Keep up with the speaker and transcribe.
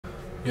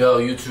Yo,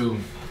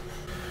 YouTube.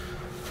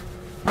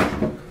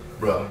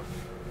 Bro,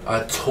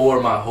 I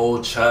tore my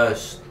whole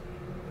chest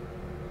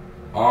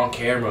on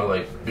camera.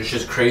 Like, it's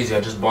just crazy. I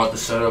just bought the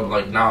setup.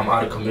 Like, now I'm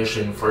out of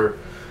commission for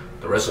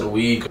the rest of the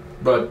week.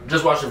 But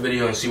just watch the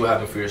video and see what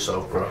happened for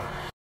yourself, bro.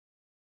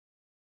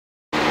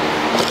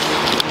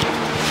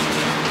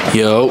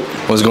 Yo,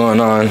 what's going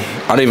on?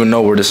 I don't even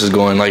know where this is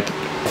going. Like,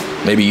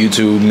 maybe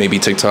YouTube, maybe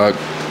TikTok.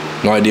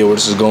 No idea where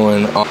this is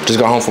going. Just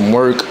got home from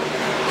work.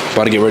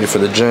 About to get ready for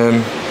the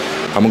gym.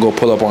 I'm gonna go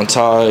pull up on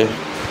Ty.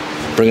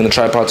 Bringing the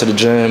tripod to the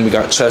gym. We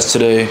got chest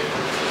today.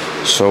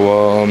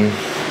 So,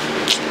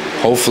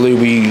 hopefully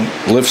we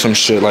lift some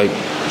shit, like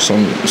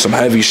some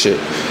heavy shit.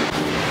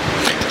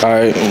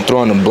 Alright, I'm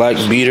throwing the black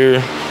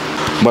beater.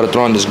 I'm about to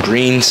throw on this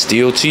green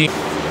steel tee.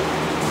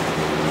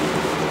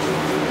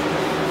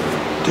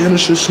 Damn,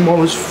 this shit's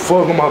small as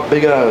fuck on my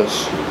big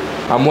ass.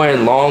 I'm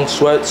wearing long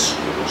sweats,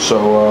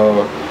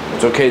 so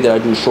it's okay that I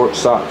do short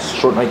socks,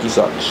 short Nike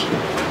socks.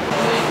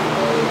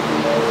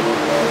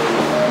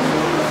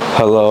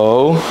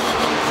 Hello?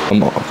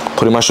 I'm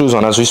putting my shoes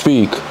on as we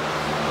speak.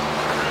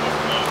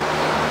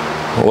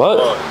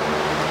 What?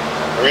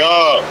 Hurry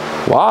up.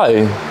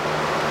 Why?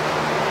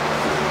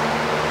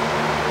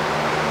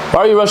 Why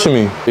are you rushing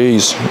me?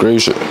 Grey's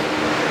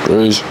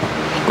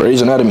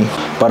Anatomy.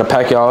 About to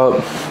pack y'all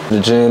up.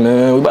 The gym,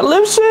 man. We about to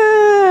lift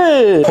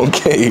shit.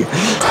 Okay.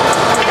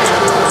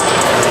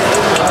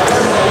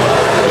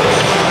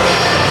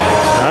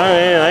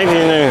 I like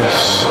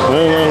this.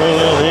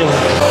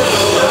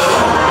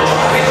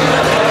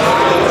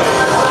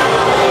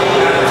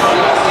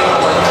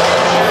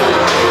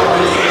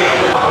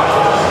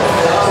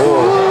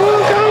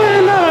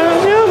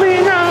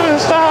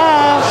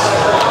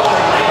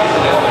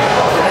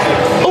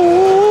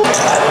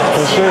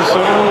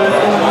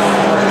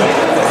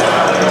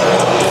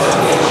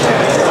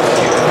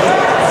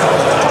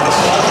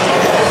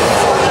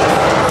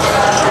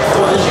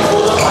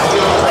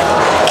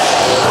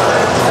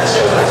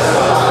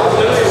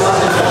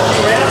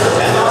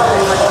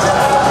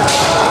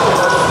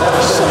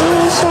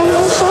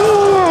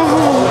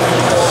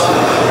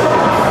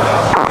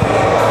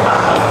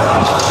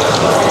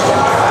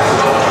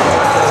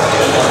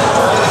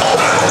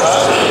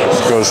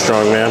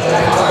 Strong, man.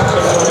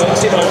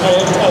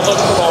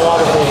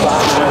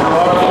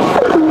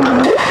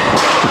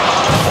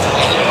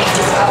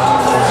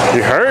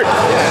 You hurt?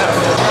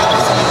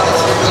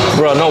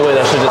 Bro, no way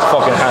that shit just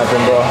fucking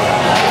happened, bro.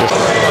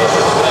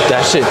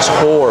 That shit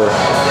tore.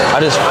 I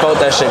just felt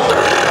that shit.